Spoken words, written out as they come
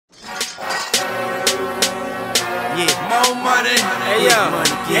get. More money. Hey yo,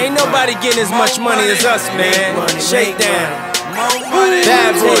 ain't nobody getting as much money as us, man. Shakedown.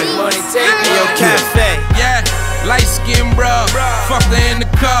 Bad boy. Yo, Cafe. Yeah, light skin bruh. Fucked her in the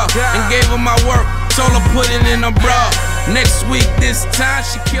car and gave her my work. Told her put it in her bra. Next week this time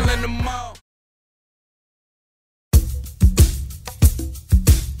she killing them all.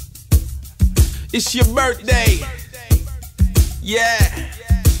 It's your birthday. Yeah.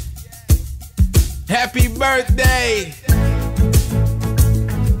 Happy birthday.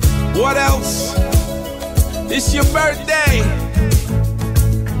 What else? It's your birthday.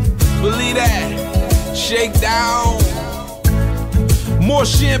 Believe that. Shake down. More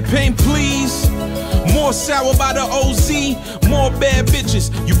champagne, please. More sour by the OZ. More bad bitches.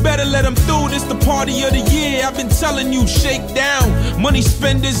 You better let them through. This the party of the year. I've been telling you, shake down. Money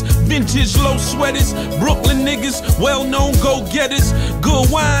spenders, vintage low sweaters, Brooklyn niggas, well-known go-getters, good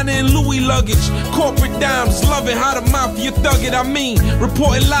wine and Louis luggage, corporate dimes, love it how the mafia thug it. I mean,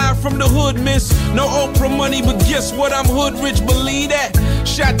 reporting live from the hood, miss. No Oprah money, but guess what? I'm hood rich, believe that.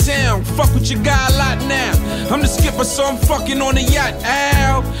 Shot town, fuck with your guy a lot now. I'm the skipper, so I'm fucking on the yacht.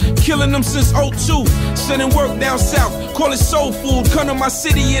 Ow, killing them since 02. Sending work down south, call it soul food. Come to my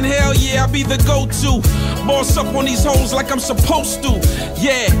city and hell yeah, I be the go-to. Boss up on these hoes like I'm supposed to.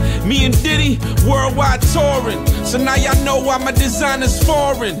 Yeah, me and Diddy, worldwide touring. So now y'all know why my designer's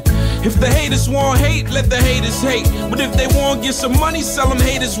foreign. If the haters want hate, let the haters hate. But if they want get some money, sell them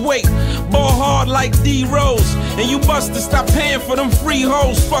haters wait. Ball hard like D-Rose. And you busters stop paying for them free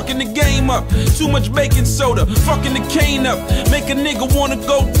hoes. Fucking the game up. Too much baking soda. Fucking the cane up. Make a nigga wanna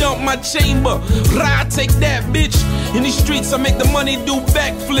go dump my chamber. Rah, take that bitch. In these streets I make the money do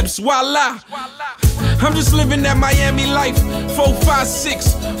backflips. Voila. I'm just living that Miami life. 4, 5,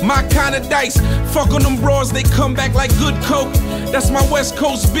 6, my kind of dice. Fuck on them bras, they come back like good coke. That's my West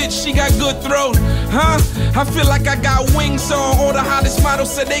Coast bitch, she got good throat. Huh? I feel like I got wings on. All the hottest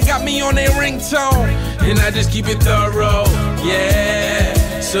models said they got me on their ringtone. And I just keep it thorough, yeah.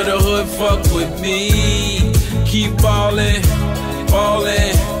 So the hood fuck with me. Keep ballin',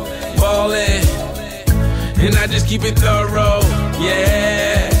 ballin', ballin'. And I just keep it thorough,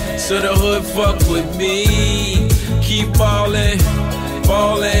 yeah. So the hood fuck with me. Keep ballin',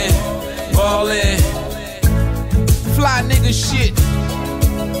 ballin', ballin'. Fly nigga shit.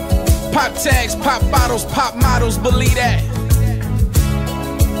 Pop tags, pop bottles, pop models, believe that.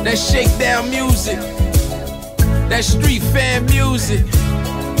 That shakedown music. That street fan music.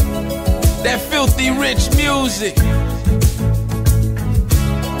 That filthy rich music.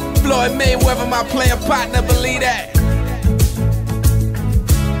 Floyd Mayweather, my playing partner, believe that.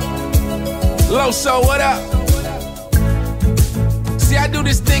 Loso, what up? See, I do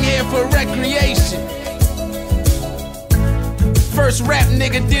this thing here for recreation. First rap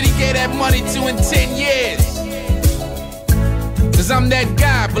nigga Diddy gave that money to in 10 years. Cause I'm that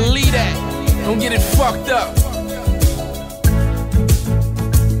guy, believe that. Don't get it fucked up.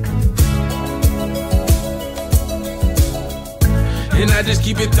 And I just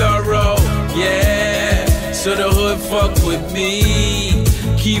keep it thorough, yeah. So the hood fuck with me.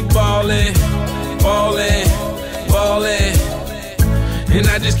 Keep ballin', ballin', ballin'. And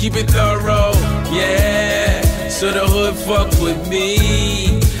I just keep it thorough, yeah. So the hood fuck with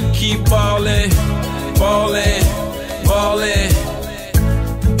me. Keep ballin', ballin', ballin'.